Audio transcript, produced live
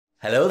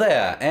Hello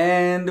there,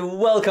 and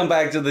welcome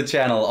back to the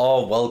channel,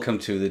 or welcome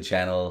to the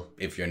channel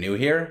if you're new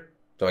here.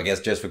 So I guess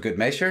just for good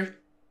measure.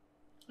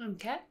 I'm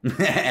Kat.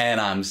 And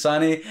I'm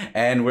Sunny,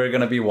 and we're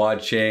gonna be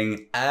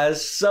watching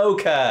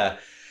Ahsoka.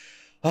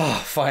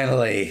 Oh,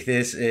 finally,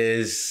 this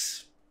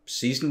is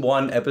Season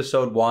 1,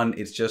 Episode 1.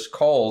 It's just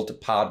called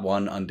Part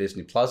 1 on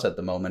Disney Plus at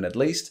the moment, at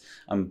least.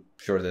 I'm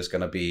sure there's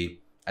gonna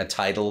be a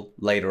title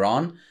later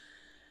on.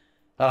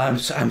 I'm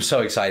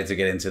so excited to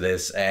get into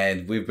this,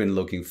 and we've been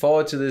looking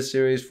forward to this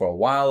series for a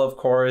while, of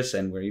course,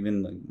 and we're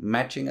even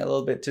matching a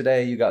little bit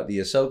today. You got the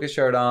Ahsoka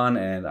shirt on,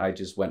 and I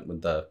just went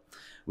with the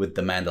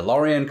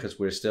Mandalorian because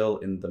we're still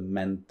in the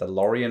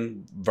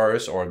Mandalorian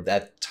verse, or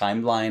that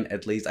timeline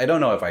at least. I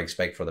don't know if I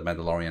expect for the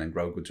Mandalorian and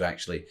Grogu to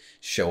actually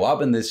show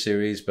up in this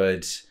series,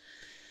 but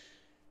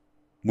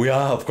we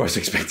are, of course,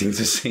 expecting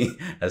to see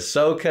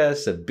Ahsoka,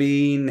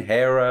 Sabine,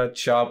 Hera,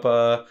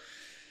 Chopper,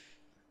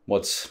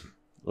 what's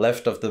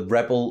left of the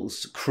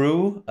Rebels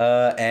crew,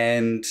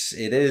 and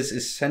it is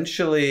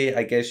essentially,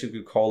 I guess you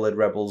could call it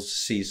Rebels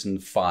Season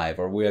 5,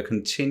 or we are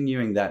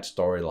continuing that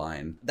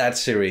storyline. That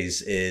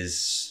series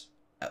is,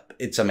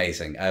 it's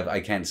amazing. I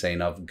can't say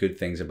enough good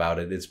things about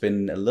it. It's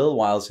been a little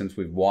while since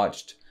we've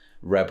watched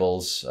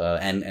Rebels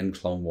and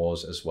Clone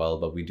Wars as well,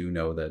 but we do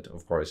know that,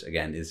 of course,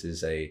 again, this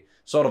is a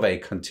sort of a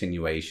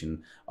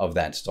continuation of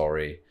that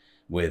story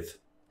with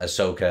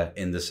Ahsoka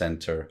in the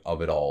center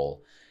of it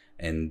all.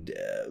 And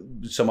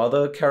some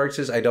other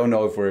characters, I don't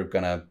know if we're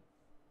gonna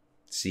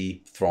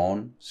see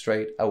Thrawn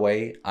straight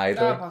away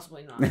either.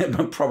 Possibly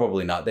not.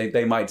 Probably not.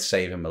 They might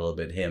save him a little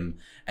bit, him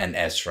and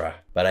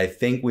Ezra. But I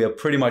think we are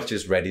pretty much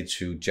just ready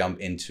to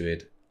jump into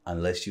it,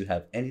 unless you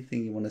have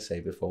anything you want to say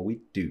before we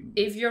do.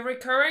 If you're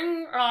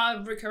recurring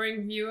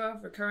viewer,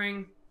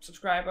 recurring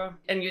subscriber,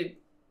 and you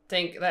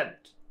think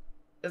that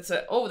that's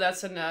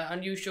an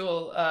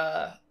unusual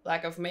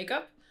lack of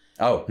makeup.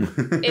 Oh.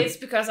 It's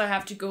because I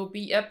have to go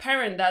be a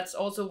parent. That's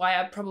also why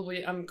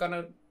I'm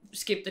gonna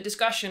skip the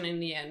discussion in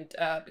the end,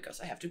 because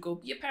I have to go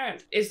be a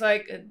parent. It's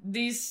like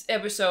these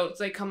episodes,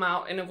 they come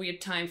out in a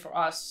weird time for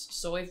us.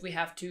 So if we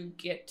have to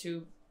get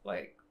to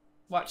like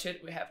watch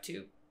it, we have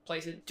to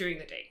place it during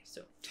the day.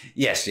 So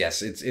yes,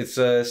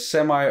 it's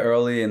semi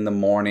early in the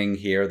morning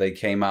here. They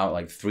came out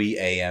like 3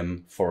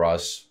 a.m. for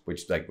us,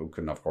 which like we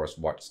couldn't of course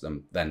watch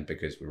them then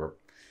because we were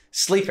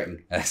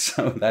sleeping,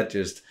 so that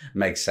just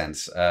makes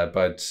sense.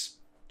 But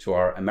to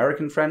our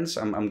American friends,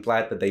 I'm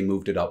glad that they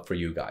moved it up for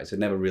you guys. It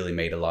never really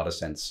made a lot of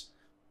sense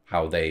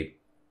how they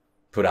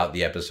put out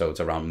the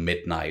episodes around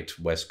midnight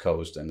West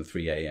Coast and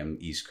 3 a.m.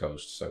 East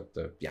Coast. So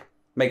yeah,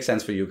 makes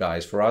sense for you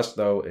guys. For us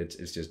though, it's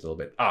just a little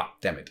bit,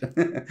 damn it.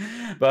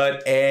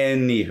 But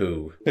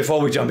anywho,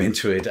 before we jump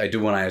into it, I do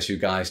want to ask you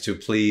guys to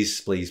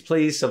please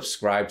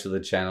subscribe to the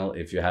channel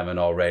if you haven't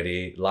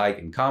already. Like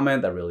and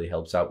comment, that really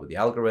helps out with the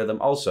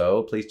algorithm.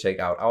 Also, please check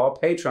out our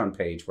Patreon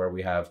page where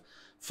we have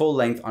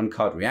full-length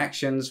uncut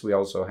reactions. We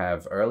also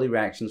have early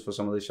reactions for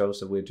some of the shows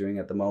that we're doing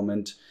at the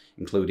moment,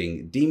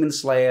 including Demon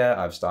Slayer.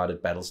 I've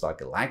started Battlestar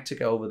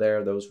Galactica over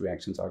there. Those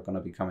reactions are going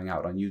to be coming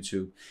out on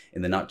YouTube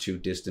in the not too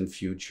distant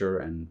future.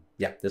 And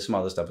yeah, there's some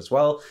other stuff as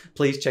well.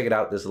 Please check it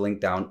out. There's a link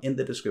down in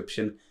the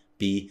description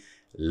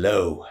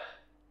below.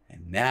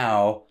 And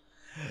now,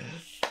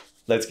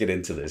 let's get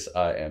into this.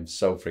 I am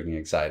so freaking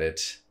excited.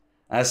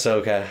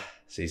 Ahsoka,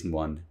 Season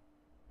 1,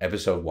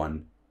 Episode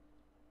 1.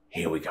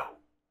 Here we go.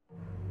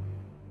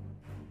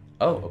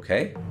 Oh,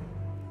 okay.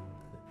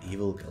 The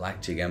evil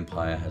galactic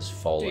empire has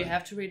fallen. do you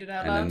have to read it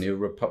out and loud? a new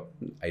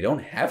republic. I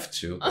don't have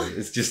to. But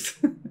it's just.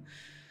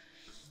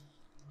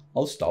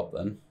 I'll stop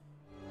then.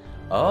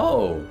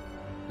 Oh,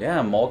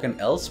 yeah, Morgan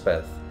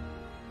Elsbeth.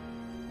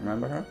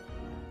 Remember her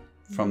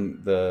from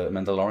the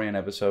Mandalorian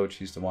episode?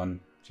 She's the one.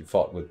 She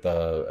fought with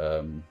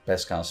the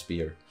Beskar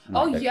spear.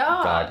 Oh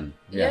yeah. Garden.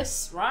 Yeah.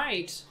 Yes,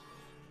 right.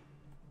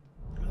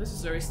 This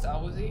is very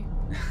Star Warsy.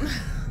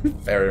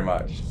 Very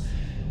much.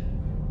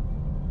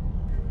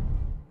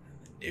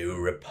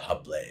 New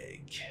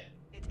Republic.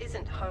 It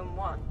isn't Home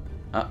 1.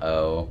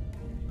 Uh-oh.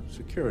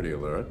 Security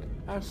alert.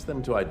 Ask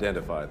them to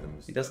identify them.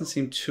 He doesn't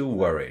seem too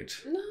worried.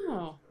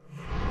 No.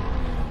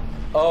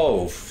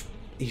 Oh,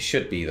 he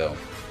should be, though.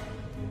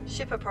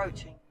 Ship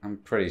approaching. I'm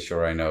pretty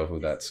sure I know who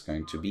that's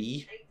going to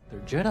be. They're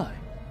Jedi.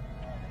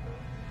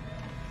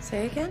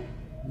 Say again?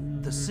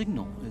 The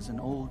signal is an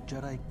old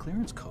Jedi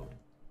clearance code.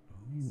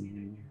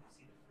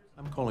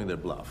 I'm calling their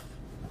bluff.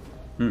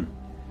 Hmm.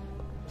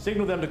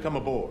 Signal them to come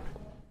aboard.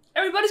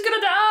 Everybody's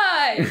gonna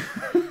die!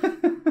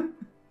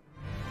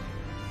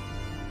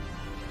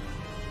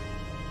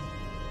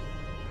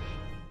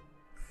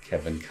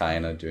 Kevin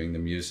Kiner doing the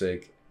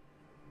music.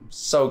 I'm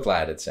so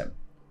glad it's him.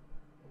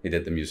 He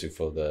did the music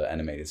for the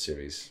animated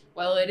series.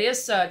 Well, it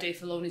is Dave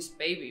Filoni's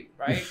baby,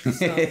 right?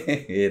 So.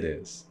 It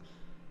is.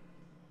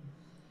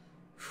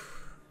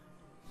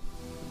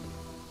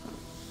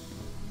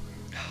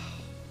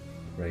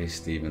 Ray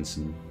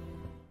Stevenson,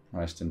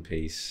 rest in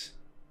peace.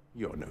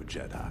 You're no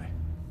Jedi.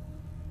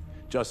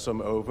 Just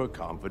some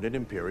overconfident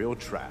Imperial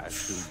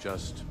trash who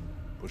just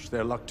pushed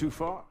their luck too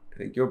far. I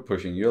think you're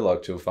pushing your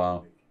luck too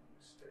far.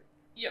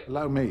 Yep.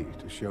 Allow me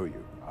to show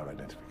you our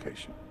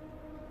identification.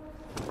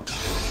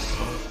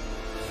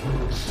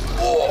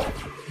 Oh!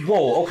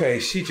 Whoa, okay,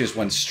 she just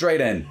went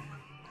straight in.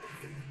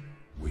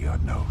 We are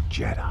no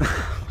Jedi.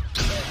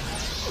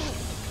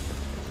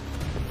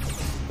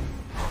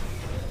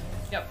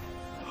 Yep.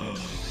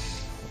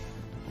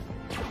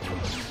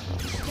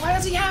 Why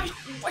does he have...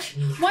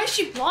 Why is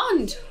she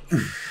blonde?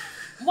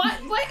 What?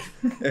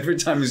 Every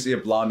time you see a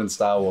blonde in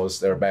Star Wars,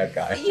 they're a bad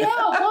guy. Yeah,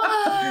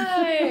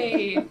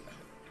 why?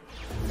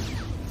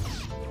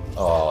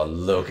 Oh,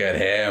 look at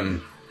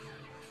him.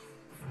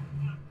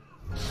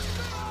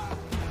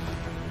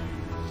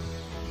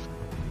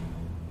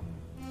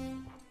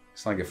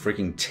 It's like a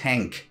freaking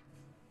tank.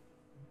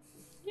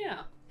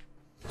 Yeah.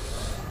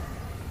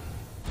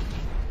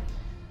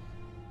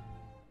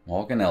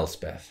 Morgan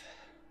Elspeth.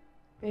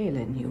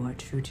 Balin, you are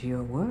true to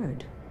your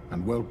word.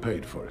 And well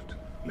paid for it,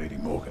 Lady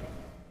Morgan.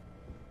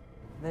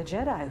 The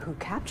Jedi who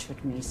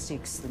captured me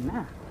seeks the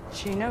map.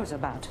 She knows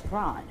about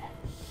Thrawn.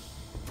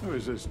 Who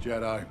is this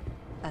Jedi?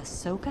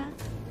 Ahsoka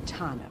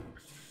Tano.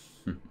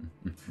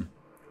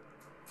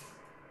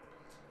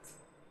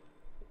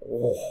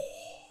 Oh.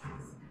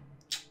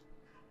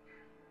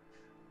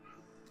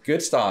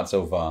 Good start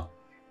so far.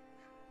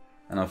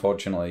 And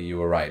unfortunately, you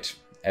were right.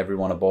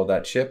 Everyone aboard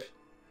that ship?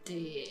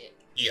 Dead.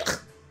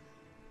 Yuck.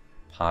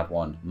 Part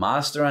 1.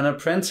 Master and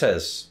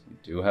Apprentice. We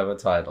do have a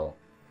title.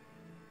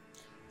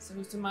 So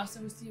who's the master,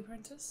 who's the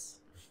apprentice?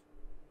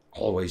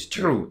 Always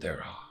true.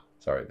 There are.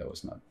 Sorry, that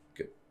was not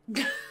good.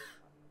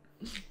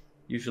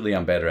 Usually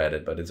I'm better at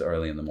it, but it's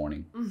early in the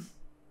morning.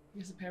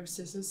 Here's a pair of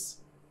scissors.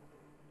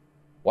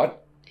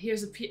 What?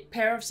 Here's a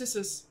pair of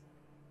scissors.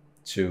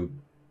 To...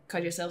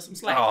 Cut yourself some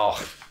slack.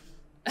 Oh,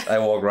 I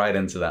walked right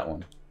into that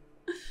one.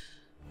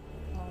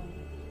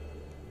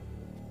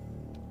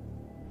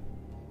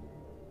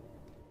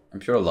 I'm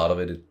sure a lot of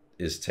it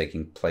is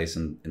taking place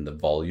in the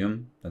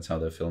volume. That's how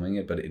they're filming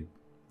it, but it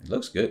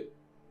looks good.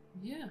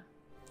 Yeah.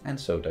 And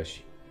so does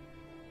she.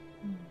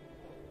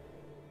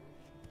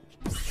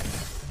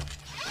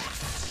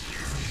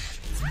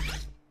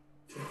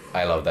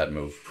 I love that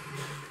move.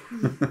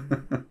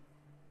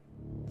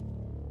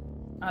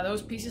 Are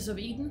those pieces of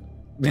Eden?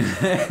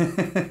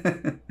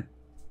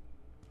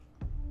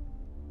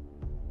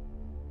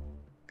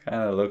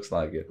 Kind of looks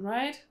like it.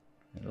 Right?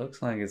 It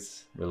looks like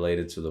it's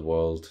related to the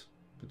world,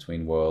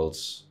 between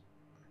worlds,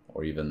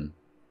 or even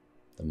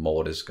the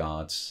Mortis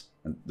gods.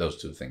 And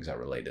those two things are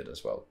related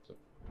as well. So.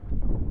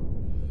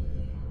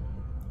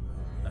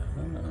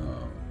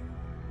 Oh.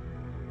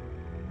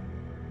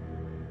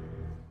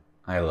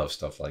 I love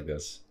stuff like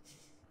this.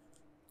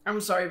 I'm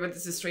sorry, but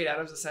this is straight out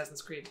of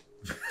Assassin's Creed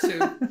 2.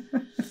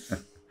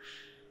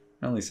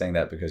 I'm only saying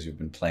that because you've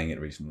been playing it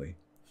recently.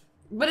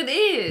 But it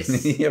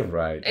is! You're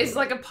right. It's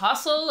like a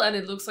puzzle and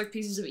it looks like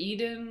pieces of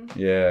Eden.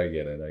 Yeah, I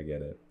get it, I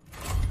get it.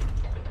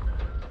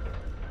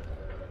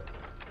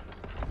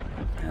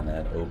 And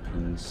that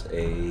opens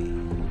a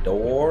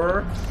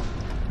door.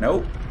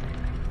 Nope.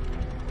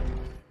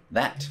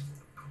 That.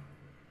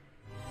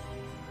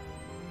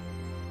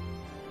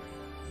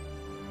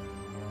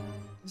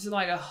 Is it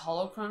like a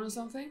holocron or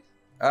something?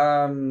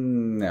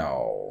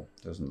 No.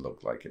 Doesn't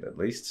look like it, at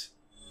least.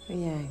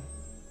 Yay.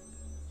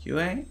 Yue?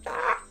 I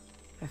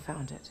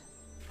found it.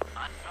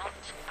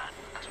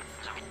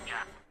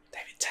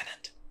 David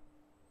Tennant.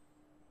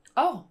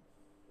 Oh.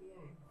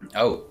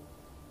 Oh.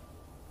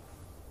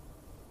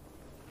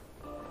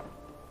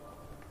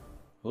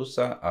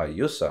 Husa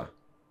Ayusa.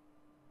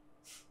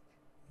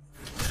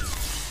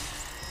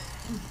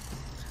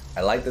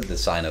 I like the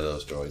design of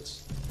those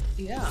droids.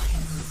 Yeah.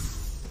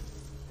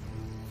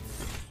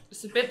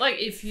 It's a bit like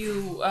if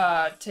you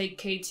take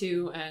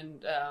K2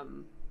 and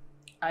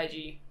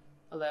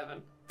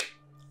IG-11.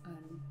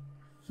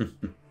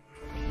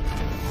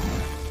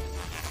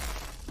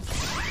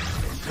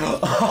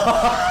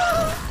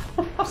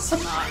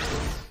 Smart.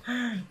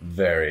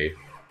 Very.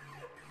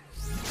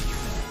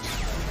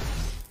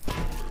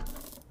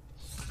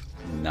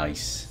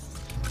 Nice.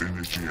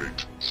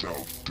 Initiate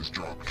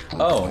self-destruct.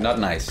 Oh, not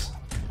nice.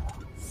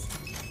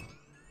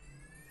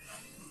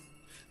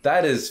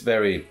 That is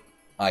very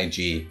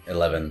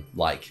IG-11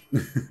 like.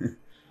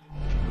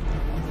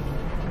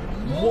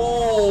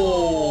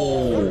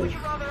 Whoa! Would you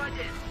rather I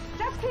did?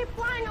 Just keep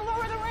flying and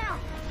lower the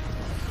ramp.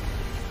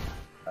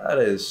 That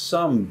is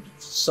some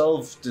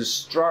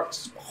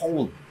self-destruct.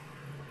 Hold.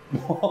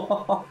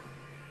 Oh,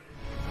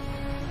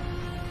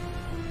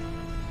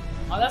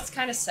 that's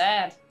kind of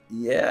sad.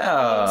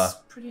 Yeah. Those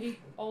pretty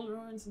old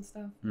ruins and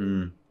stuff.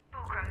 Hmm.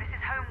 Fulcrum, this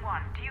is Home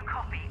 1. Do you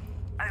copy?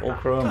 Over.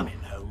 Fulcrum. Come in,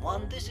 Home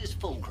 1. This is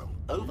Fulcrum.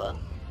 Over.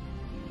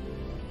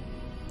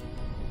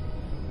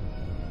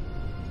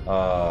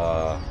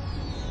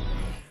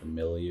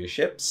 Familiar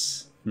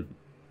ships.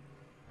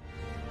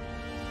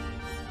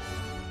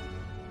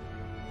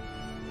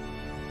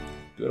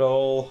 Good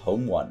old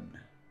Home 1.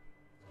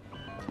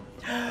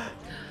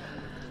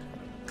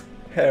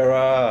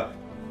 Hera.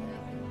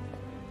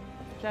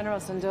 General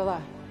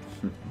Syndulla.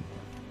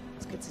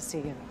 It's good to see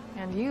you.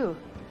 And you.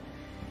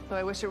 Though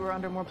I wish it were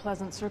under more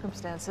pleasant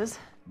circumstances.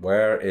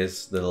 Where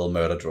is the little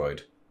murder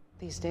droid?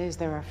 These days,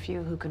 there are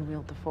few who can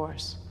wield the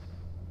Force.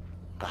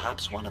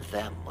 Perhaps one of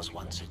them was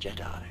once a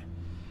Jedi.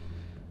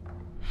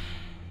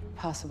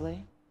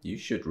 Possibly. You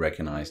should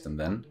recognize them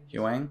then,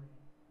 Huang.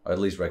 Or at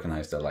least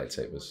recognize their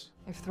lightsabers.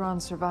 If Thrawn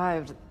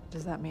survived,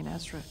 does that mean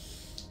Ezra?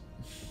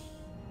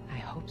 I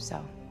hope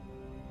so.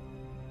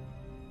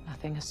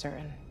 Nothing is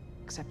certain,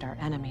 except our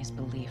enemies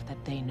believe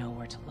that they know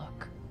where to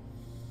look.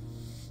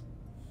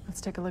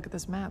 Let's take a look at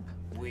this map.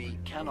 We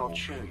cannot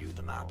show you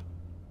the map.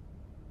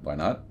 Why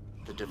not?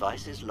 The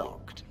device is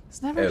locked.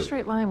 It's never a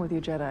straight line with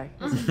you, Jedi.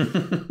 Is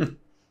it?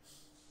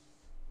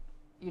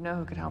 You know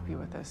who could help you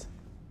with this?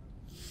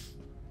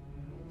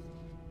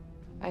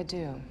 I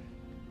do.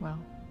 Well,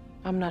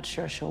 I'm not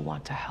sure she'll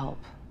want to help.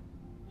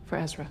 For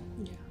Ezra.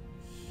 Yeah.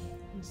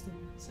 That's the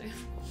same.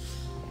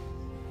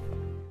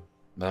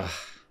 Ugh.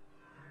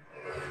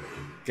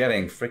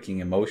 Getting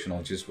freaking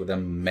emotional just with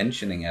them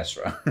mentioning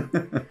Ezra.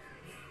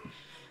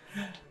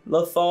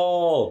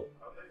 Lothal!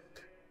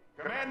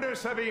 Commander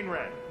Sabine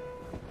Wren.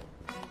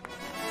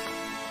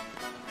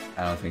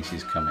 I don't think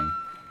she's coming.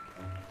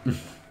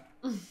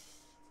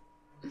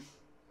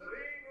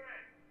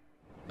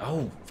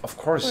 Oh, of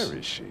course. Where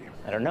is she?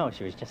 I don't know.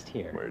 She was just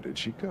here. Where did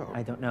she go?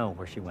 I don't know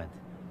where she went.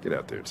 Get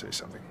out there and say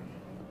something.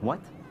 What?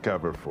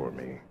 Cover for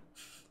me.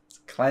 It's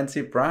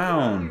Clancy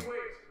Brown.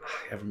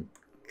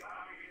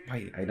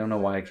 Wait, I don't know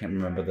why I can't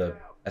remember the...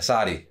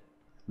 Asadi.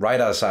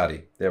 Ryder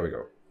Asadi. There we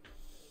go.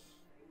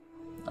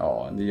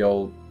 Oh, and the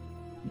old...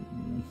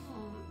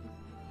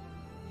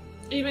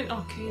 Even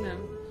Kanan.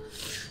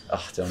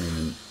 Oh, don't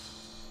even...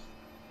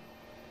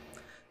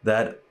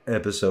 That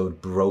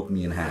episode broke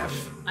me in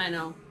half. I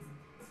know.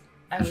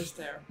 I was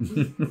there.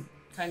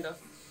 Kind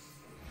of.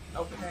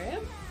 Okay.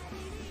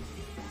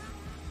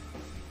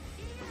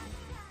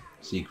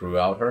 She grew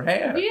out her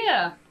hair.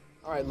 Yeah.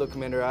 All right, look,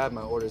 Commander, I have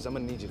my orders. I'm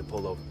gonna need you to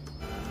pull over.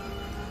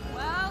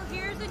 Well,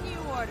 here's a new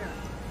order.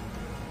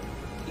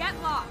 Get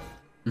lost.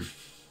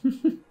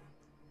 Think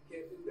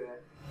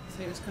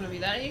it's gonna be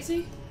that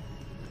easy?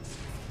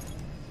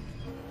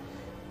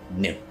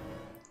 No.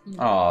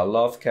 Aw,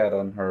 Love Cat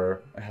on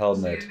her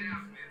helmet.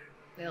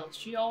 Well,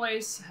 she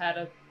always had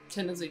a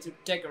tendency to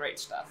decorate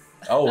stuff.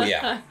 Oh,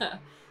 yeah.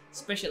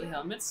 Especially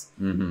helmets.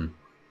 Mm-hmm.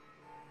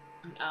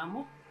 And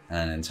armor.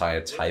 And an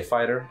entire TIE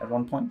fighter at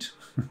one point.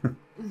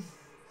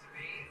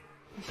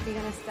 Is she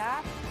gonna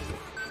stop?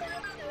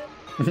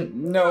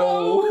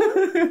 No!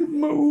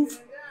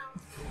 Move!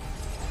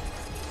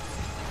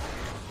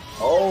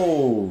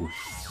 Oh!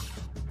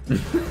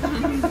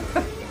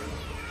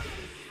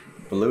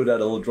 Blew that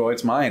little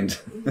droid's mind.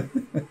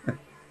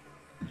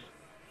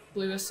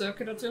 Blew a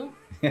circuit or two.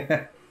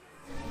 Yeah.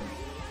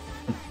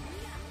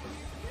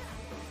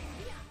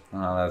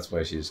 Oh, that's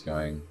where she's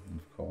going,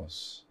 of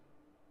course.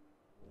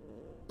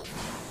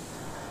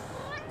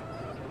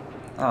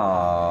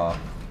 Aww.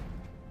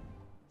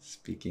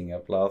 Speaking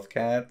of love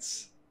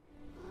cats.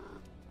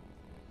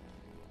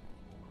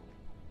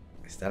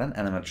 Is that an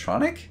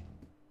animatronic?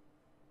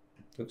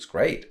 Looks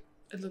great.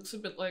 It looks a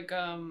bit like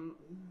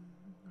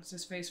what's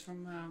his face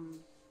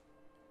from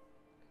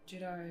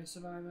Jedi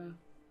Survivor?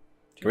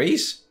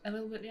 Grease? A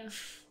little bit, yeah.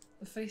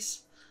 The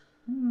face.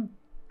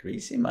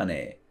 Greasy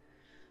money.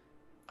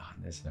 Oh,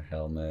 there's her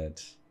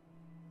helmet.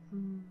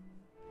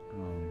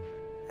 Oh.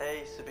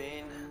 Hey,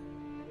 Sabine.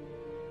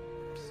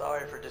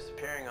 Sorry for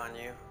disappearing on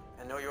you.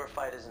 I know your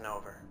fight isn't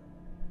over.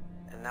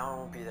 And now I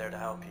won't be there to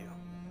help you.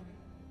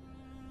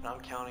 But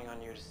I'm counting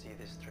on you to see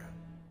this through.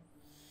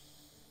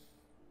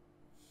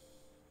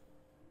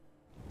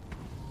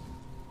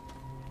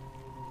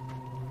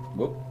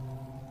 Whoop.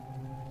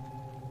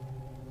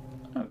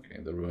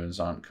 Okay, the ruins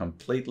aren't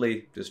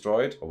completely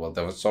destroyed. Well,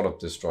 they were sort of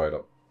destroyed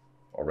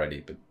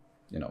already, but,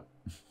 you know,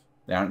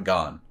 they aren't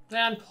gone. They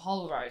aren't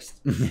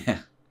pulverized. Yeah.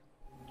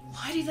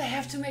 Why do they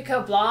have to make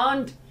her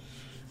blonde?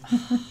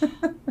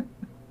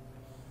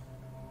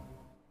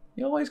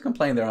 You always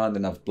complain there aren't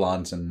enough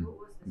blondes in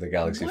the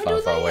galaxy Why far,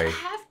 do far they away.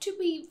 have to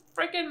be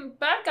freaking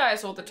bad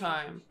guys all the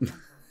time?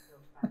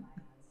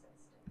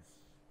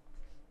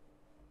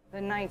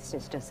 The Night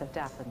Sisters of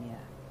Dathomir.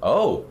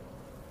 Oh!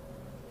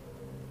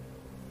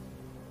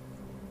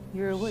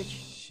 You're a witch.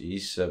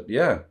 She's,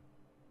 yeah.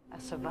 A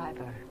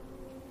survivor.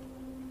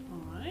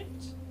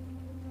 Alright.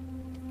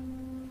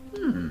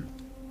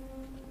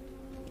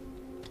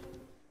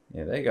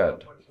 Yeah, they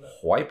got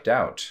wiped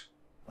out.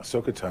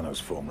 Ahsoka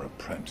Tano's former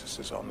apprentice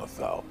is on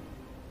Lothal.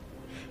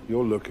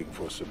 You're looking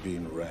for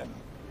Sabine Wren.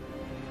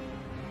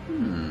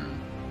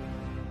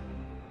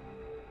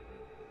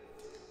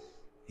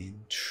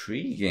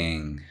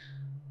 Intriguing.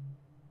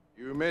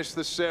 You missed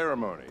the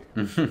ceremony.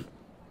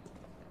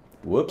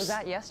 Whoops. Was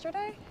that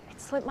yesterday? It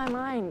slipped my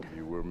mind.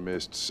 You were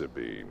missed,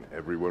 Sabine.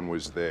 Everyone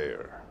was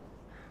there.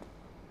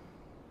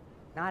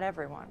 Not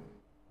everyone.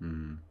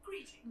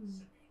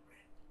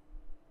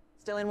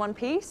 Still in one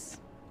piece?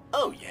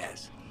 Oh,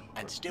 yes.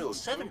 And still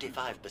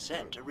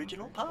 75%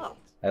 original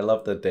parts. I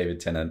love that David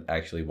Tennant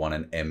actually won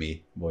an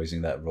Emmy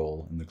voicing that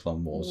role in the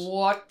Clone Wars.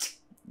 What?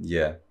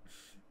 Yeah.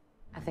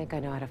 I think I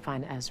know how to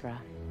find Ezra.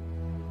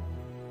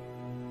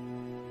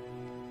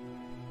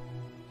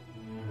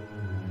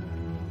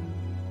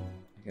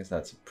 guess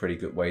that's a pretty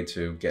good way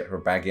to get her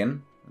back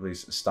in. At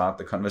least start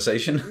the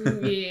conversation.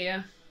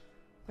 Yeah.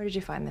 Where did you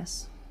find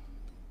this?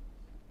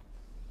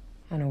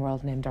 In a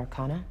world named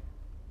Arcana.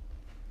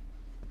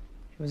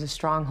 It was a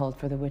stronghold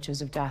for the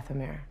witches of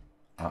Dathomir.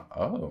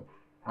 Oh,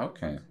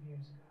 okay.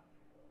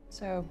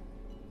 So,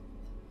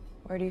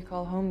 where do you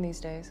call home these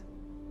days?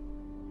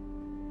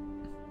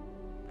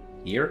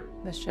 Here?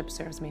 This ship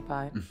serves me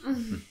fine.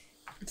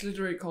 It's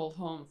literally called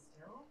home.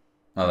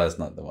 Oh, that's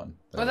not the one.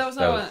 That was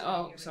not one.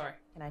 Oh, sorry.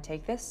 Can I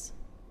take this?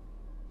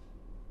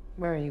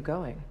 Where are you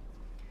going?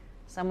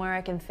 Somewhere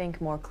I can think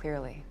more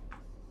clearly.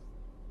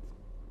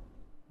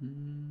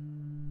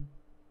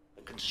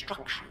 The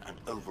construction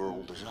and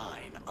overall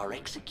design are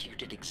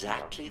executed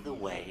exactly the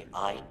way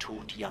I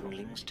taught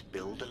younglings to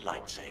build a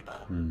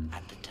lightsaber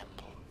at the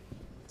temple.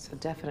 So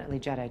definitely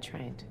Jedi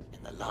trained.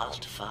 In the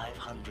last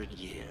 500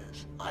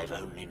 years, I've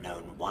only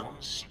known one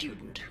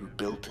student who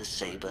built a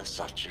saber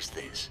such as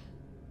this.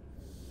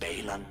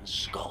 Balin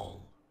Skoll.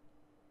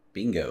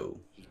 Bingo.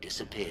 He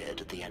disappeared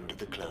at the end of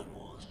the Clone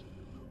Wars,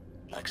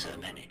 like so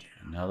many do.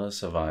 Another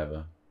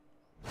survivor.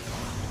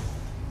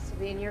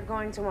 Sabine, you're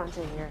going to want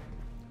to hear.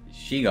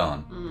 She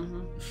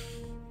gone.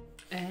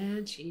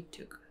 And she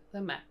took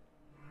the map.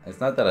 It's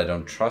not that I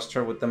don't trust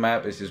her with the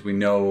map, it's just we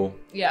know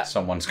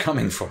someone's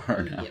coming for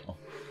her now.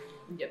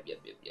 Yep.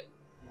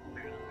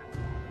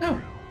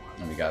 Oh,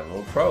 and we got a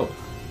little probe.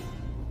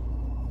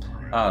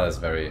 Ah, that's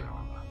very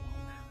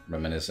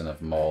reminiscent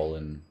of Maul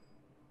in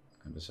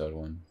episode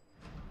 1.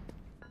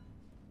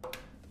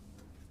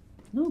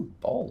 Ooh,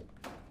 ball.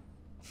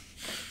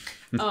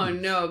 Oh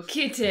no,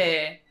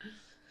 Kitty!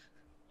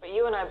 But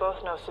you and I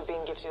both know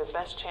Sabine gives you the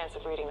best chance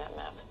of reading that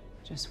map.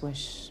 Just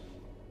wish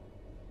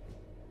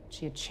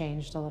she had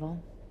changed a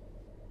little.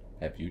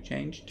 Have you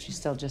changed? She's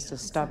still just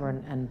as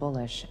stubborn and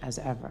bullish as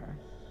ever.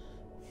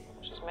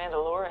 She's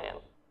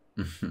Mandalorian.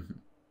 You knew what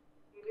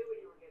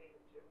you were getting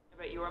into. I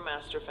bet your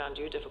master found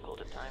you difficult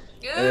at times.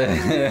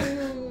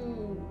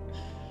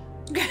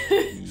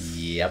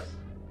 Yep.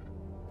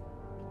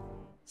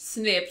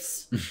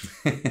 Snips.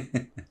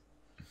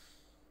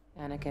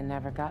 Anakin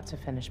never got to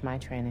finish my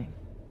training.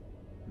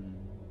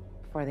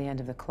 Before the end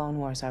of the Clone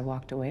Wars, I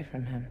walked away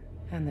from him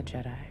and the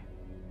Jedi.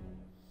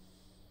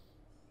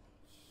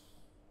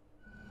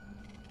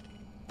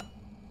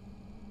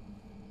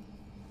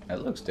 It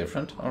looks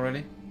different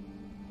already.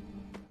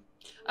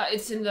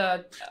 It's in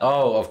the...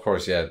 Oh, of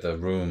course, yeah, the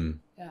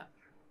room. Yeah.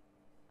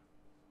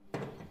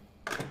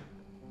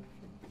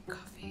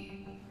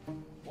 Coffee.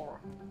 Or...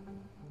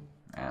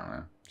 I don't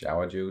know.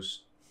 Jawa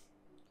juice.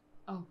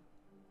 Oh.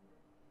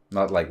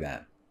 Not like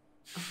that.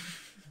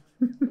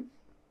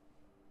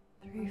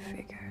 3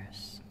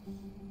 figures.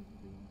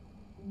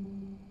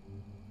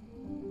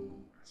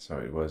 So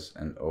it was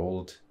an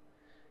old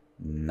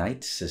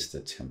Night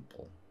Sister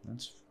temple.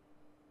 That's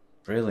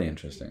really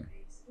interesting.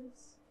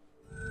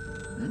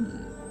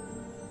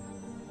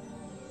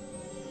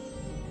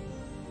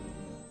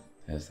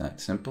 Is that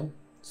simple?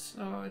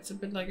 So it's a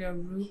bit like a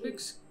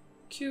Rubik's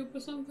Cube or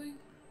something?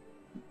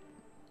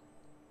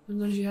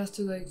 And then she has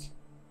to like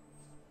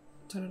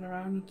turn it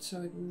around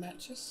so it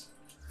matches.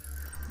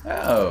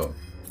 Oh.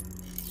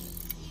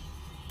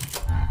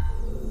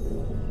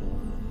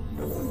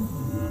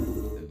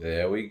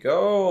 There we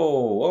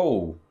go.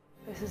 Whoa.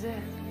 This is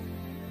it.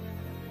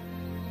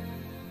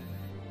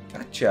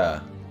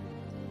 Gotcha.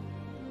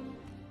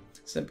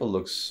 Simple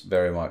looks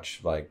very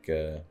much like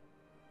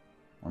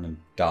on a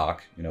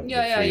dark, you know,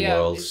 the three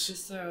worlds. It's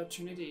just a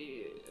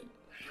Trinity.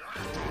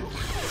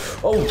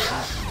 Oh.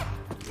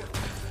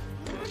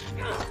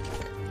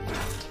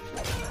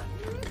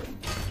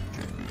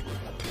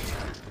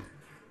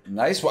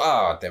 Nice.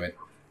 Wow, damn it.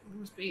 It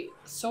must be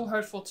so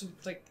hurtful to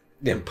like.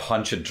 Then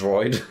punch a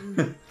droid.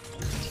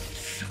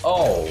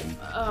 Oh,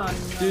 no.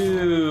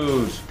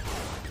 Dude.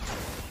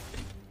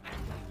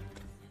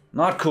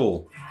 Not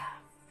cool.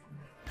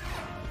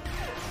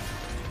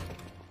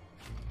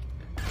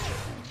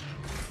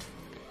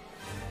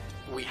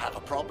 We have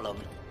a problem.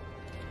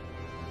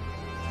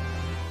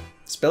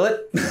 Spill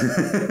it.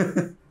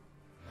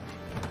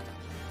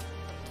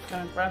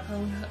 Gonna grab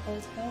her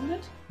old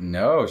helmet?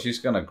 No, she's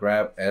gonna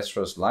grab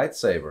Ezra's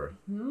lightsaber.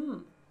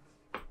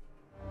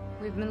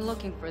 We've been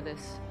looking for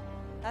this.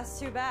 That's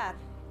too bad.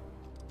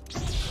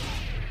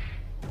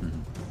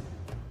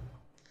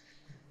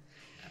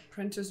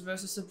 Apprentice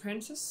versus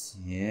Apprentice?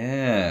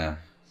 Yeah.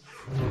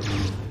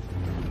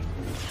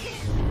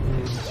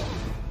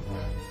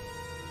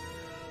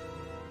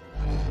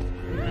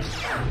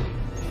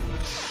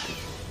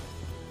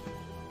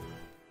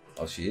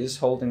 Well, she is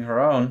holding her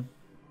own.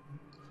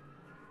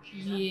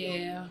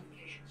 Yeah.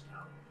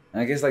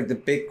 I guess like the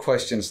big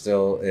question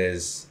still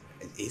is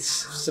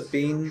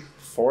Sabine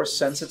Force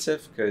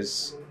sensitive?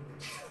 Because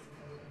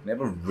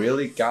never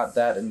really got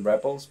that in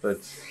Rebels,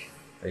 but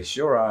they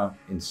sure are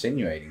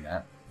insinuating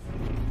that.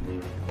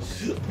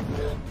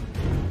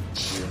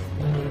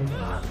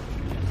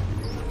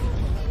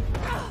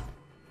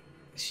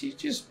 Is she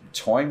just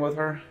toying with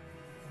her?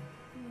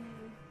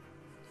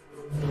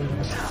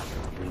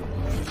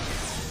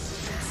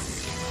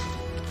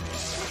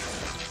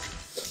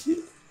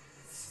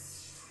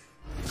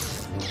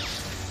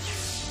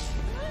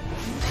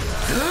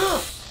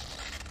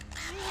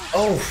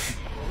 Oh.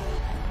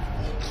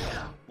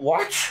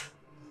 What?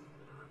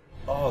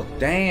 Oh,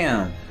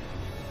 damn.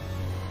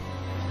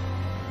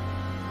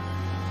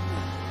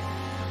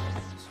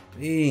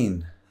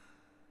 Sabine.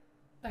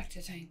 Back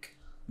to tank.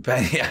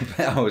 But yeah,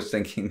 I was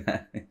thinking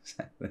that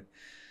exactly.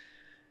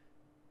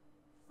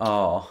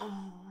 Oh.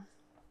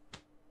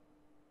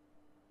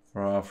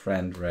 For our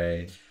friend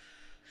Ray.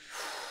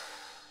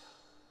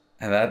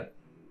 And that...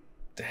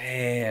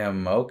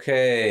 Damn,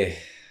 okay.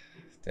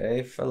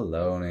 Dave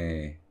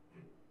Filoni.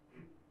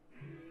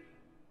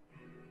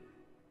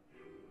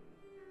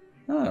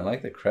 Oh, I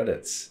like the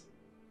credits.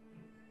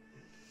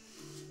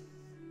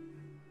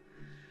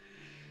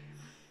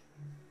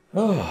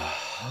 Oh,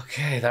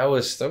 okay. That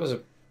was a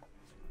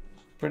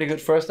pretty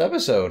good first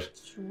episode.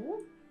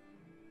 Sure.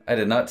 I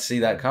did not see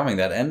that coming,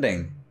 that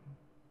ending.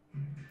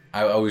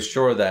 I was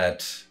sure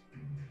that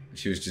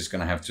she was just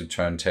gonna have to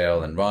turn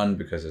tail and run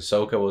because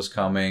Ahsoka was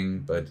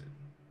coming, but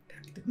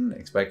I didn't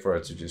expect for her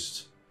to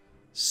just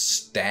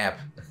stab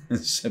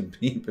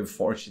Sabine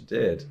before she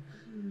did.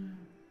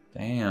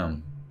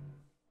 Damn.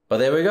 But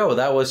there we go.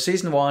 That was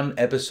Season 1,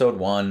 Episode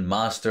 1,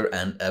 Master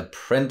and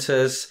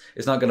Apprentice.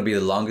 It's not going to be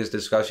the longest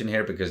discussion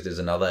here because there's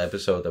another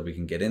episode that we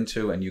can get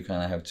into and you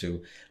kind of have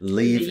to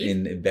leave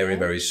in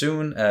very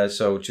soon.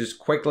 So just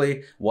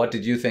quickly, what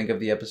did you think of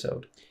the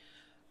episode?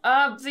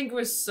 I think it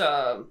was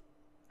a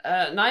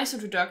nice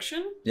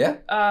introduction. Yeah.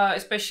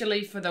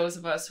 Especially for those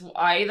of us who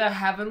either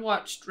haven't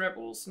watched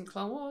Rebels and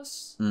Clone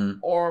Wars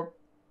or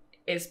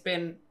it's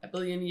been a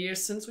billion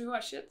years since we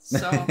watched it,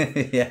 so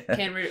yeah.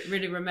 Can't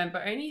really remember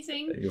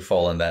anything. You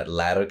fall in that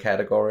latter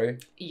category?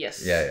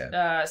 Yes.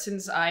 Yeah.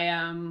 Since I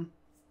am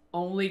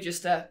only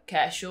just a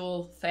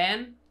casual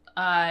fan,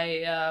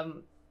 I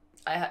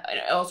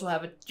also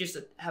have a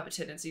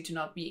tendency to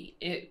not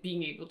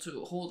being able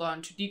to hold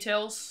on to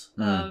details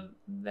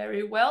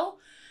very well.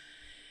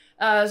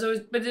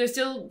 But there's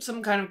still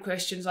some kind of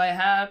questions I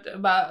had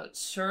about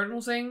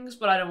certain things,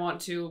 but I don't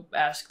want to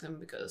ask them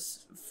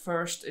because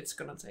first it's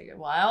gonna take a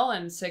while,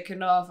 and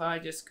second off,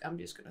 I'm just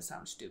gonna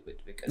sound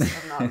stupid because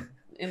I'm not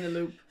in the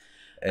loop.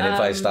 And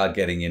if I start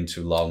getting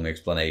into long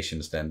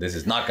explanations, then this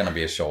is not gonna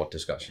be a short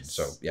discussion. Yes.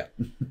 So yeah.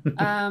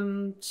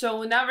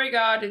 So in that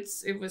regard,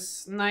 it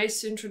was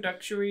nice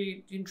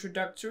introductory.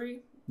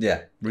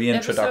 Yeah,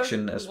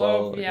 reintroduction episode, as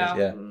well.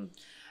 Yeah.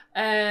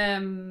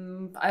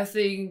 I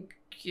think.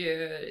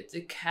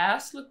 The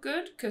cast looked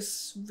good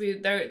because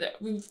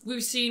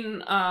we've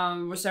seen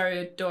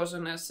Rosario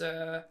Dawson as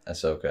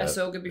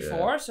Ahsoka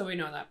before, so we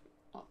know that.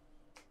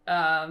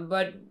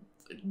 But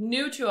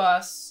new to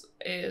us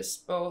is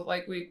both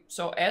like we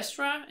saw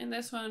Ezra in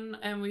this one,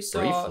 and we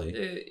saw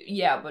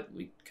but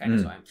we kind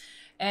of saw him,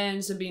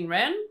 and Sabine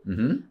Wren,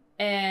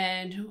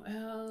 and who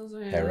else?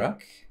 Hera.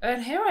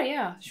 And Hera,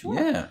 yeah, sure.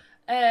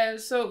 Yeah.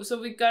 So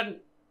we got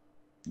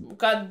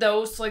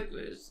those like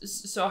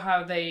so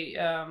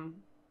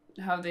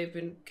how they've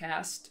been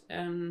cast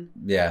and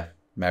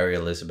Mary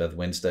Elizabeth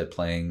Winstead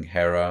playing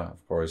Hera,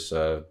 of course,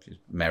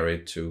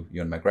 married to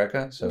Ewan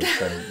McGregor, so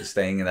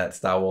staying in that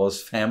Star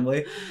Wars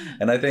family,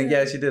 and I think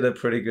she did a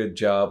pretty good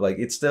job. Like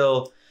it's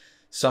still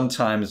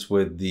sometimes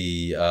with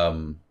the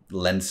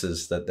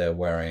lenses that they're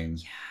wearing,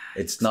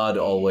 it's not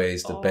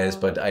always the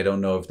best, but I don't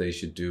know if they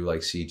should do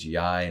like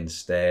CGI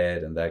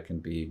instead, and that can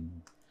be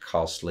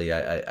costly,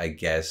 I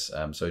guess.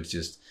 So it's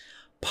just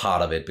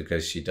part of it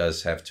because she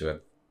does have to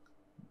have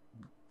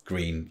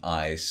green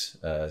eyes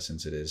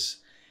since it is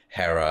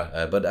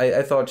Hera, but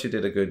I thought she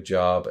did a good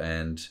job,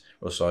 and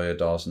Rosario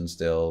Dawson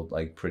still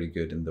like pretty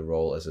good in the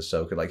role as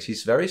Ahsoka. Like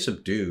she's very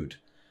subdued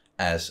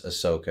as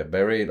Ahsoka,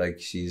 very like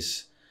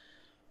she's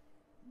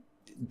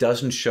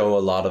doesn't show a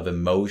lot of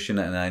emotion,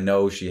 and I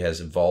know she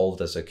has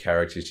evolved as a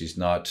character. She's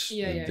not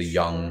the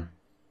young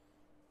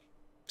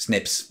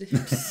Snips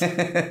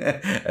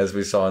as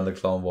we saw in the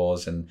Clone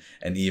Wars, and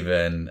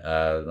even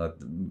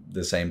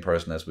the same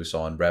person as we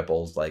saw in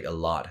Rebels. Like a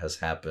lot has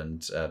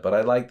happened, but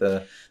I like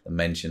the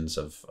mentions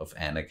of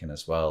Anakin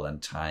as well, and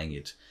tying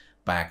it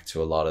back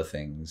to a lot of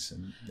things.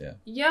 And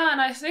and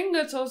I think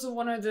that's also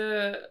one of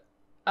the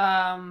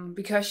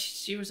because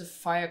she was a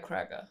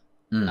firecracker.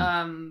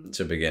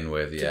 To begin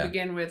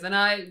with, and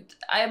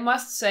I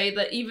must say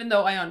that even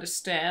though I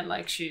understand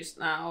like she's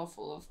now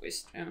full of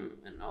wisdom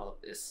and all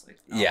of this like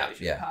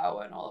knowledge and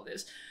power and all of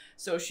this,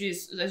 so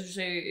she's, as you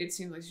say, it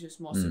seems like she's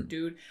more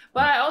subdued,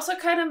 but I also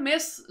kind of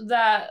miss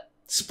that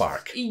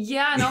spark,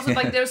 and also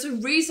like there's a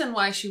reason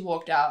why she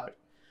walked out,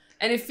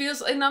 and it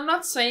feels, and I'm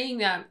not saying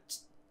that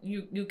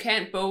you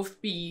can't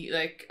both be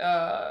like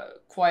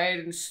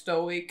quiet and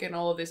stoic and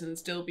all of this and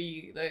still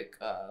be like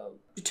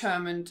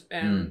determined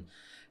and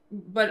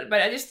But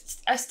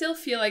I still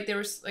feel like there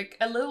was like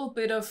a little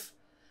bit of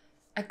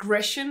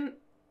aggression,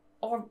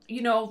 or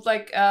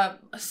like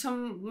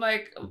some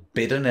like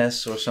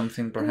bitterness or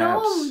something,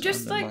 perhaps. No,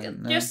 just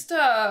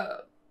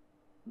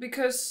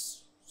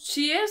because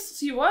she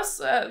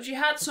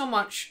had so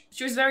much.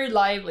 She was very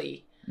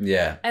lively,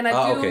 Yeah. And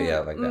I do okay, yeah,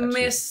 like that,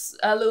 miss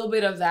a little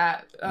bit of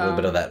that. A little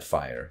bit of that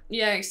fire.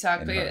 Yeah,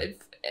 exactly.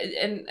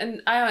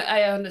 And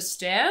I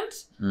understand.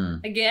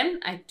 Again,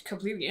 I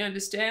completely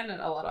understand that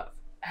a lot of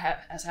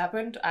has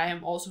happened. I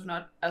am also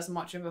not as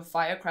much of a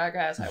firecracker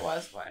as I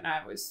was when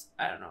I was,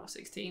 I don't know,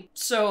 16.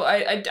 So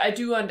I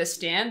do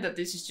understand that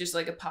this is just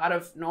like a part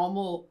of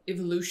normal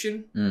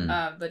evolution,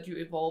 that you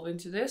evolve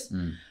into this.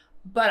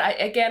 But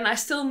I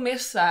still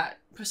miss that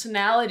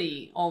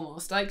personality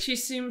almost. Like she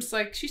seems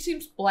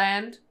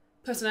bland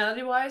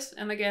personality wise,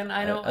 and again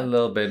I know a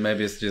little bit.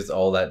 Maybe it's just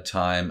all that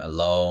time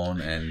alone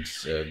and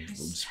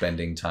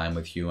spending time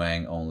with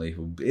Huang only,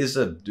 who is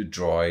a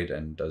droid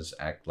and does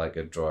act like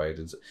a droid.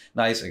 It's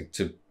nice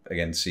to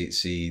again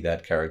see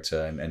that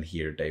character and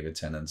hear David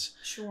Tennant's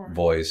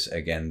voice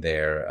again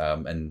there.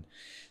 And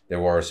there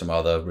were some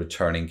other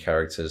returning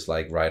characters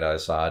like Ryder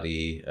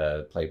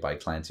Azadi, played by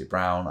Clancy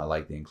Brown. I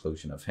like the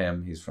inclusion of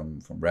him. He's from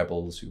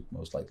Rebels. You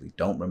most likely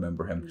don't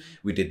remember him.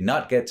 We did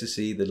not get to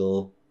see the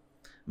little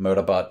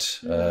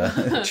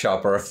Murderbot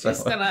Chopper. So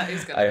he's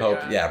gonna I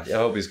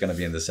hope he's gonna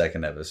be in the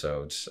second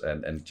episode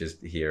and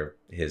just hear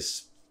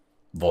his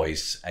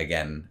voice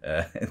again.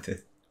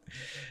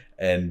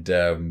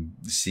 And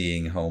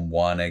seeing Home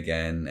 1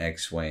 again,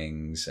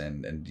 X-Wings,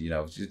 and you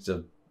know, just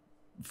a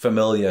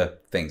familiar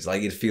things.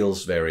 Like it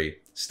feels very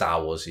Star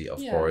Warsy, of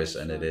course,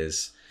 and it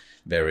is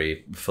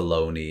very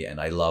Filoni,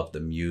 and I love the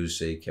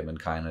music. Kevin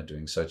Kiner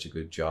doing such a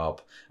good job.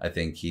 I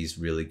think he's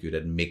really good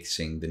at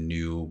mixing the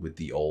new with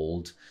the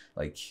old,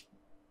 like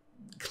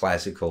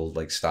classical,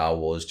 like Star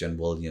Wars, John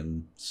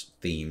Williams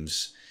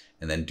themes,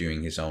 and then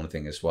doing his own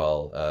thing as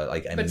well.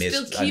 But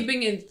still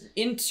keeping it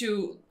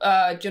into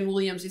John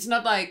Williams. It's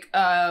not like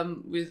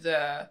with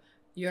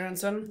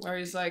Göransson, where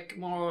he's like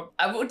more,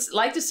 I would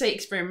like to say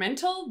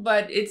experimental,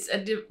 but it's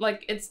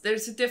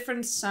there's a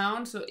different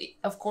sound. So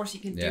of course he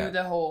can do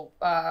the whole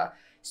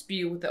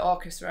spiel with the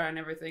orchestra and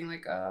everything,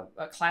 like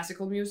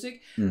classical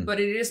music, but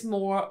it is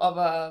more of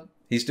a,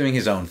 he's doing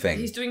his own thing.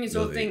 He's doing his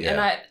own thing,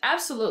 and I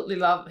absolutely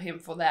love him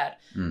for that.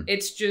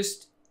 It's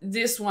just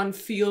this one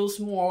feels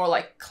more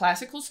like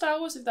classical Star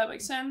Wars, if that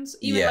makes sense.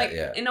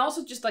 And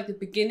also just like the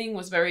beginning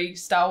was very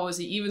Star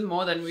Warsy, even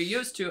more than we're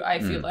used to, I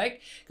feel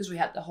like, because we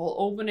had the whole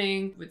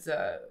opening with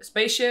the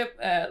spaceship.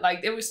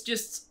 Like it was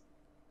just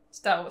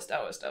Star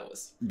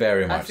Wars.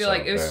 Very much. I feel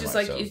like it was just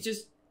like it's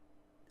just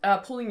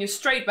pulling you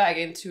straight back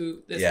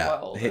into this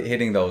world.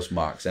 Hitting those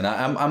marks. And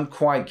I'm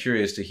quite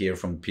curious to hear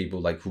from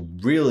people like who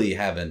really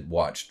haven't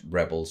watched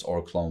Rebels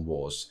or Clone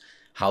Wars,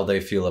 how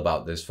they feel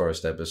about this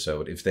first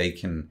episode, if they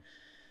can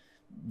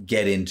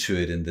get into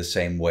it in the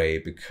same way,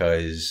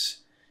 because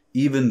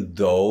even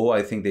though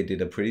I think they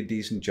did a pretty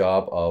decent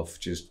job of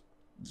just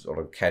sort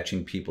of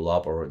catching people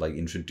up or like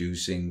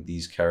introducing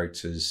these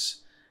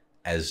characters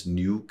as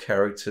new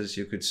characters,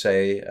 you could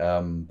say,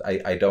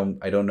 I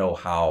don't know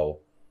how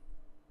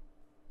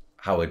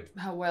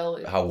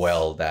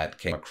well that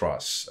came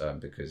across,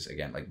 because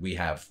again, like we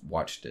have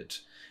watched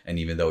it, and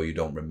even though you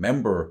don't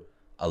remember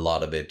a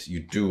lot of it, you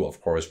do of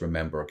course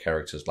remember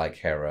characters like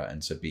Hera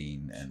and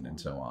Sabine and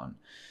so on.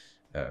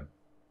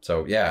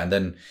 So yeah, and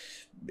then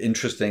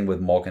interesting with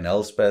Morgan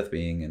Elsbeth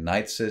being a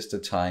Night Sister,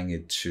 tying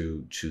it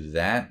to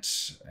that.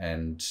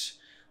 And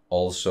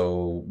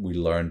also we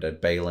learned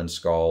that Baylan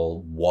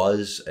Skoll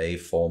was a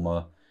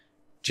former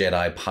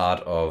Jedi,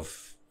 part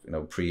of, you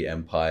know,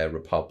 pre-Empire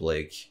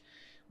Republic,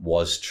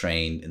 was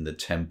trained in the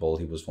temple.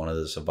 He was one of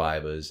the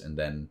survivors, and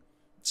then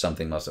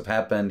something must have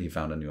happened. He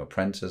found a new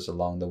apprentice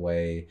along the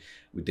way.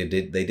 They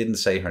didn't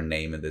say her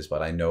name in this,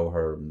 but I know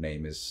her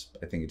name is,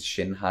 I think it's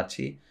Shin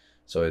Hati.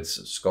 So it's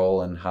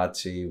Skoll and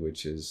Hati,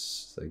 which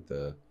is like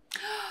the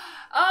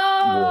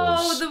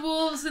wolves. The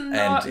wolves in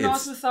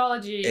Norse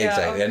mythology.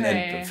 Exactly. Yeah,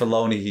 okay. And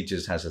Filoni, he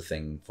just has a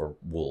thing for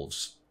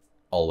wolves.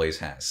 Always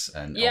has.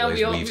 And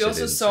we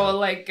also saw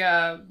like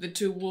the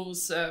two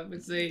wolves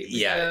with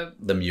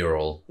the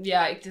mural.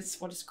 Yeah,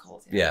 that's what it's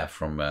called. Yeah,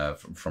 from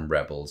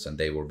Rebels, and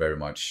they were very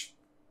much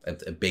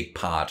a big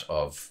part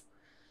of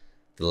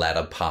the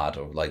latter part,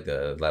 or like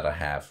the latter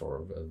half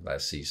or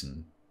last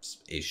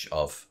season-ish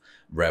of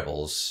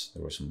Rebels.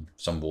 There were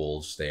some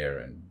wolves there,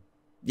 and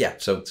yeah,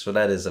 so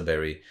that is a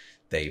very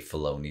Dave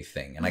Filoni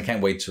thing, and I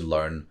can't wait to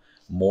learn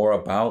more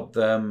about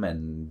them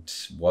and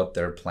what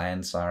their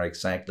plans are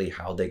exactly,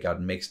 how they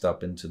got mixed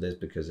up into this,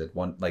 because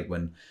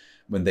when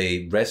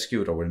they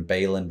rescued, or when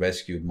Baylan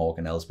rescued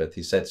Morgan Elsbeth,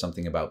 he said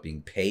something about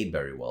being paid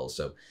very well,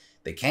 so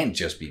they can't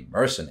just be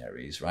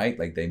mercenaries, right?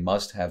 Like they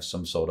must have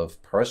some sort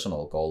of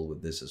personal goal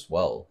with this as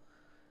well,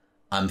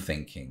 I'm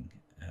thinking.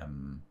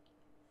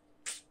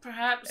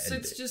 Perhaps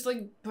it's just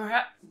like,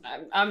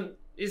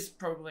 is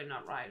probably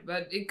not right,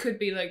 but it could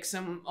be like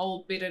some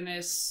old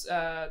bitterness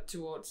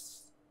towards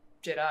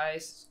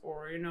Jedis,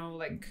 or, you know,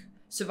 like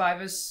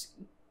survivors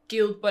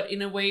guilt, but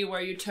in a way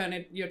where you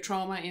turn your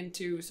trauma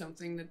into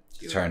something that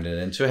you turn it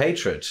into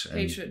hatred,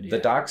 the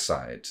dark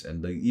side,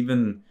 and like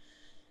even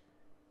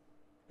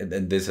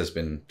and this has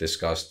been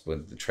discussed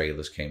when the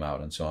trailers came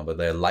out and so on, but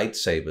their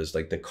lightsabers,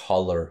 like the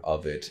color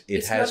of it,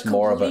 it has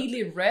more of a...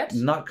 completely red?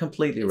 Not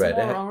completely red.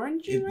 It's more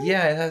orangey, right?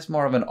 Yeah, it has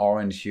more of an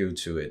orange hue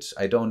to it.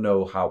 I don't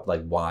know how,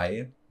 like,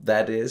 why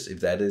that is, if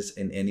that is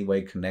in any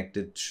way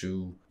connected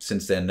to...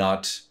 Since they're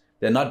not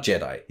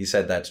Jedi. He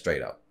said that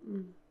straight up.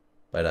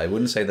 But I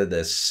wouldn't say that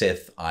they're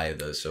Sith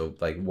either. So,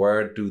 like,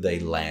 where do they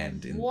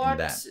land in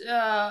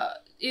that?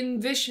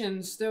 In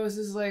Visions, there was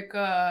this, like,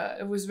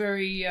 it was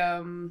very...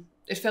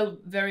 it felt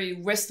very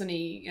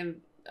westerny,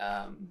 and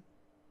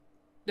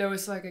there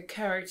was like a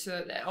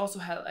character that also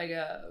had like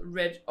a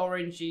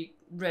orangey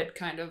red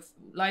kind of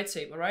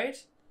lightsaber, right?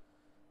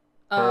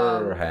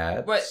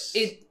 Perhaps. But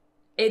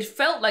it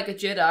felt like a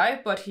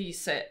Jedi, but he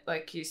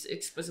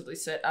explicitly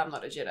said, "I'm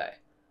not a Jedi."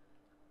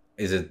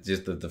 Is it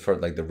just the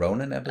first, like the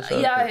Ronin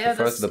episode? Yeah, the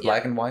first, the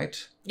black and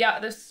white. Yeah,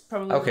 that's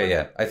probably okay.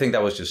 Yeah, I think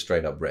that was just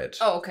straight up red.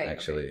 Oh, okay.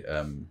 Actually,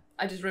 okay.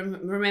 I just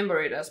remember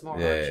it as more.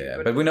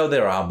 Yeah. But we know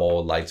there are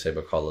more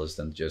lightsaber colors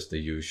than just the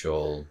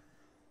usual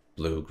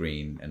blue,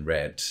 green, and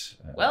red.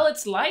 Well,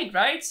 it's light,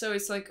 right? So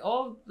it's like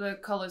all the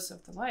colors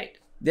of the light.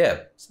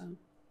 Yeah. So.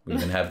 We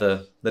even have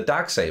the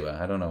dark saber.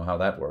 I don't know how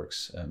that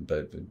works,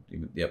 but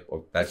yep.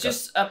 It's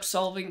just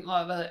absorbing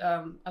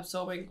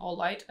all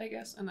light, I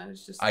guess, and then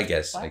it's just. I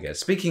guess.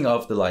 Speaking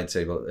of the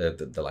lightsaber,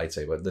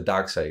 the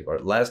dark saber.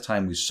 Last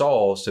time we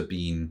saw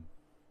Sabine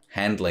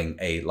handling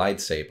a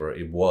lightsaber,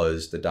 it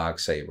was the dark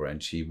saber,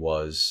 and she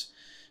was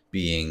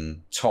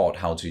being taught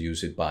how to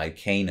use it by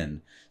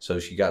Kanan. So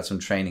she got some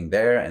training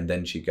there, and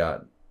then she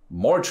got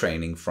more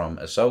training from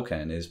Ahsoka,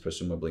 and is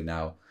presumably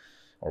now,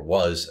 or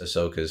was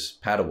Ahsoka's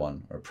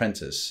Padawan or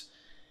apprentice.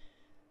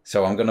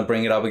 So I'm gonna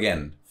bring it up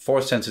again.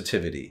 Force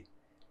sensitivity.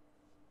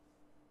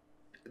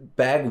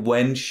 Back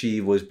when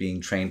she was being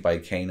trained by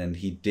Kanan,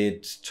 he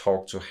did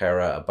talk to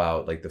Hera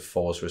about like the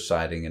Force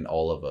residing in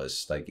all of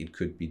us. Like it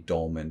could be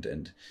dormant,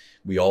 and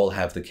we all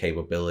have the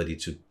capability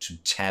to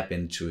tap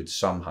into it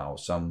somehow.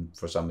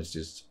 For some it's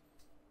just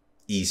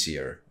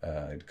easier.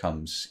 It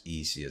comes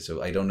easier.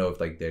 So I don't know if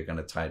like they're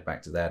gonna tie it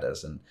back to that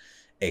as an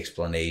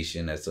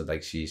explanation, as to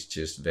like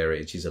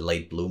she's a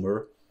late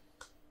bloomer,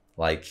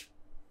 like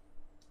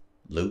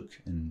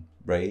Luke and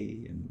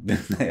Ray, and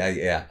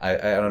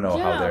I don't know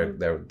how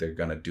they're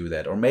gonna do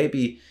that. Or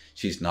maybe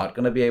she's not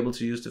gonna be able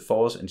to use the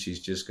Force, and she's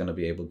just gonna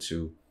be able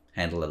to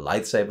handle a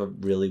lightsaber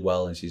really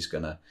well, and she's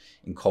gonna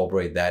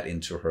incorporate that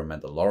into her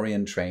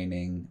Mandalorian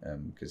training,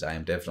 because I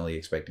am definitely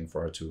expecting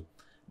for her to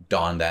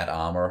don that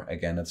armor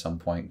again at some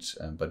point.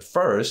 But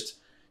first,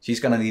 she's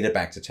gonna need it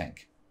back to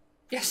tank.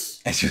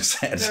 Yes. As you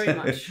said. Very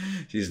much.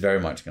 She's very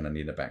much gonna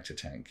need it back to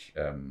tank.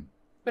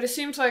 But it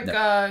seems like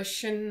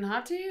Shin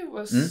Hati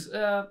was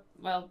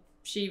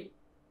she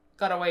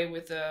got away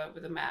with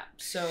the map.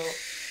 So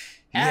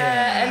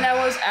and that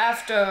was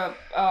after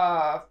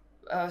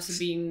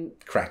Sabine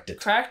cracked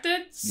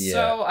it. Yeah.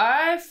 So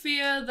I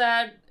fear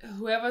that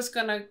whoever's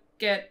gonna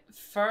get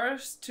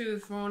first to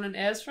Thrawn and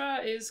Ezra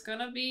is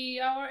gonna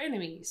be our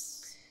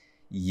enemies.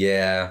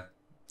 Yeah,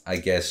 I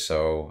guess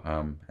so.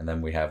 And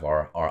then we have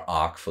our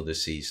arc for the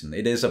season.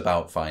 It is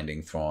about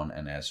finding Thrawn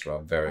and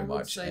Ezra very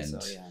much. And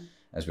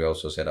as we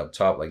also said up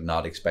top, like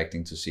not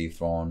expecting to see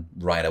Thrawn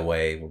right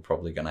away. We're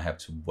probably gonna have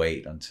to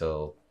wait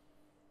until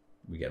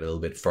we get a little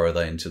bit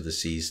further into the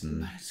season.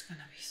 But it's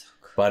gonna be so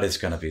cool. But it's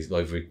gonna be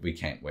like we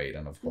can't wait.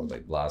 And of course,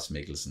 like Lars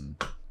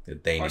Mikkelsen, the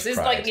Danish pride. It's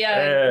like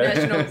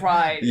national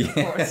pride, of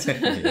course.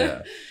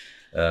 Yeah.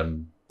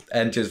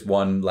 And just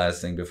one last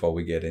thing before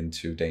we get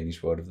into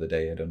Danish word of the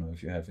day. I don't know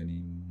if you have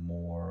any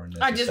more.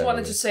 I just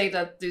wanted to say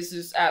that this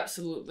is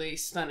absolutely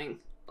stunning.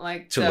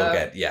 Like to look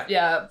at,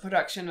 yeah,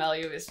 production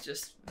value is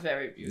just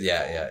very beautiful.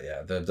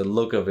 Yeah. The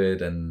look of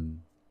it and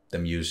the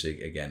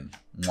music again,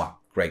 mwah,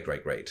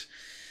 great.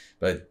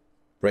 But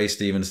Ray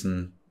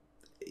Stevenson,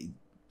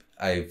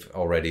 I've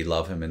already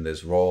love him in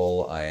this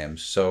role. I am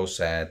so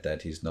sad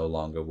that he's no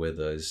longer with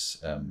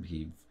us.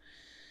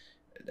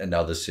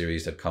 Another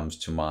series that comes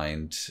to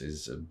mind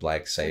is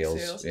Black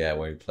Sails. Yeah,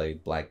 where he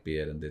played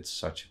Blackbeard and did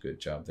such a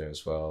good job there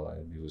as well.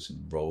 He was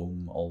in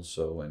Rome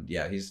also, and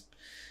yeah, he's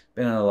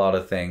been in a lot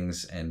of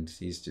things, and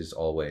he's just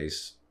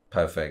always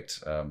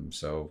perfect.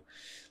 So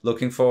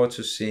looking forward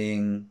to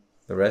seeing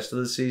the rest of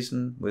the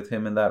season with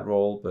him in that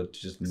role, but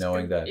just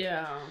knowing that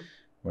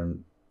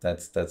when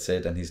that's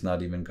it, and he's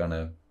not even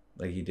gonna,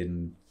 like, he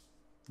didn't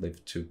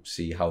live to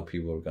see how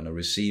people are gonna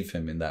receive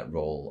him in that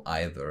role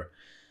either.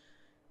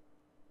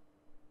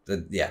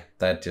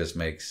 That just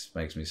makes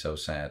me so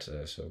sad.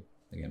 So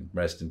again,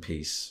 rest in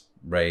peace,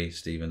 Ray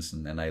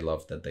Stevenson, and I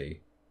love that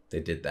they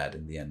did that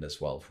in the end as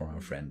well for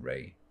our friend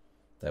Ray.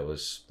 That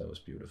was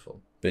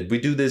beautiful. But we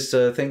do this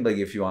thing, like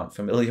if you aren't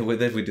familiar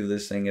with it, we do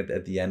this thing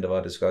at the end of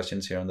our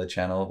discussions here on the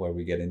channel where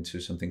we get into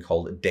something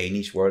called a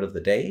Danish word of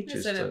the day.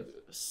 Is it a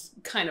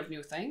kind of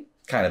new thing?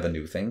 Kind of a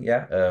new thing,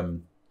 yeah.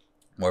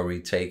 Where we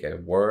take a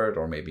word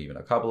or maybe even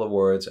a couple of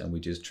words and we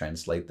just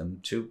translate them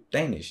to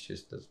Danish.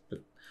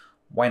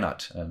 Why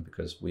not?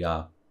 Because we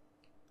are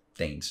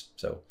Danes.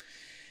 So,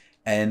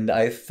 and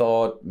I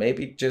thought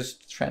maybe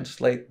just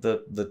translate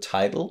the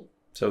title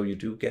So you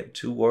do get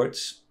 2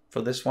 words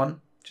for this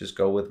one. Just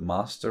go with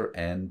master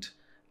and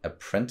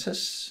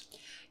apprentice.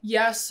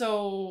 Yeah,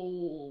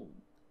 so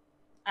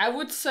I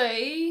would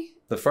say...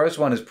 The first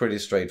one is pretty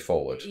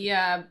straightforward.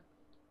 Yeah,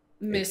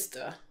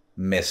 Mr.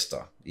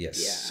 Mister,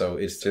 yes. Yeah. So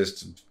it's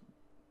just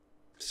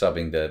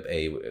subbing the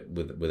A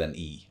with an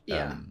E.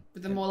 Yeah,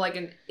 with a more like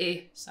an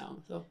E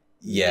sound. So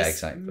yeah,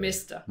 exactly.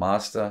 Mister.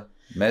 Master,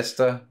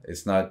 Mister.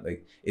 It's not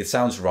like, it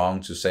sounds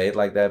wrong to say it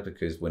like that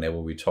because whenever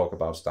we talk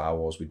about Star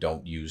Wars, we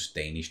don't use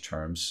Danish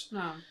terms.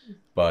 No.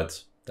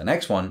 But the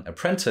next one,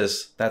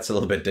 apprentice, that's a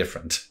little bit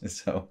different.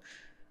 So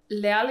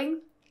lærling.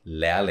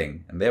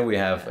 Lærling. And there we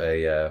have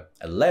a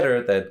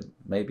letter that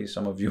maybe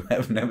some of you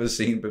have never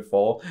seen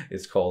before.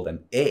 It's called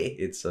an A.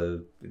 It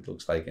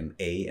looks like an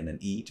A and an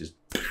E just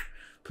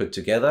put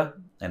together,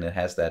 and it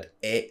has that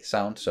A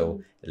sound.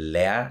 So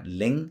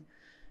lærling,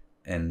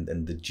 and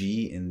the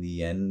G in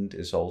the end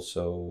is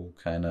also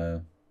kind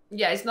of...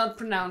 Yeah, it's not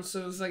pronounced,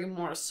 so it's like a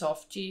more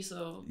soft G.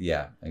 So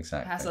yeah,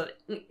 exactly. It has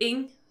an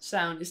ing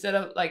sound instead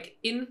of like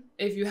in.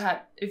 If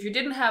you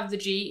didn't have the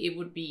G, it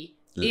would be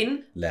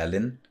in.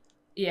 Lærling.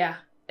 Yeah.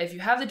 If you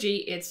have the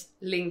G, it's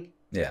ling.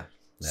 Yeah.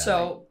 Lærling.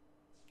 So,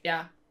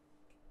 yeah.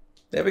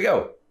 There we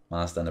go.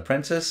 Master and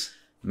apprentice,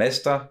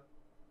 mester,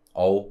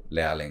 og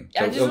lærling.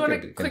 I just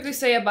want to quickly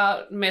say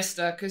about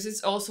mester, because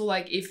it's also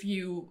like if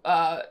you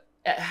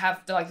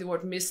have the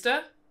word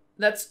mister,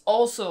 that's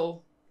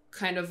also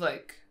kind of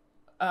like,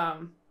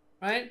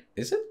 right?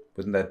 Is it?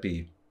 Wouldn't that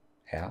be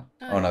herr?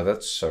 Oh no,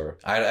 that's sir.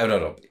 I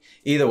don't know.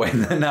 Either way,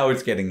 now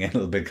it's getting a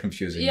little bit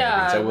confusing.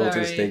 Yeah, maybe. So we'll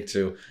just stick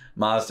to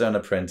master and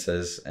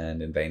apprentice,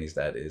 and in Danish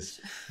that is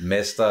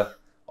mester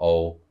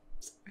og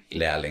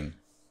lærling.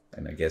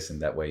 And I guess in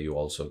that way you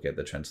also get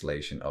the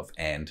translation of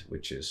and,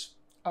 which is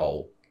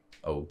og,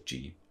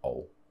 O-G,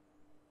 og.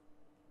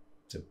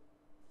 So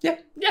yeah,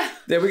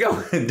 there we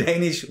go.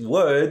 Danish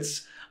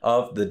words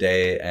of the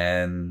day,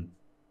 and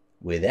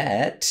with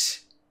that,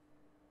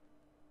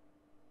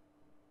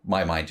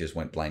 my mind just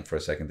went blank for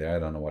a second there. I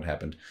don't know what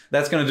happened.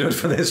 That's going to do it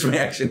for this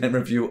reaction and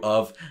review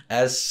of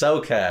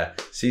Ahsoka,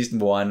 Season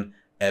 1,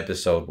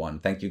 Episode 1.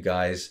 Thank you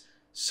guys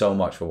so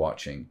much for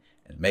watching,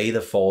 and may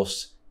the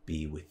Force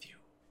be with you.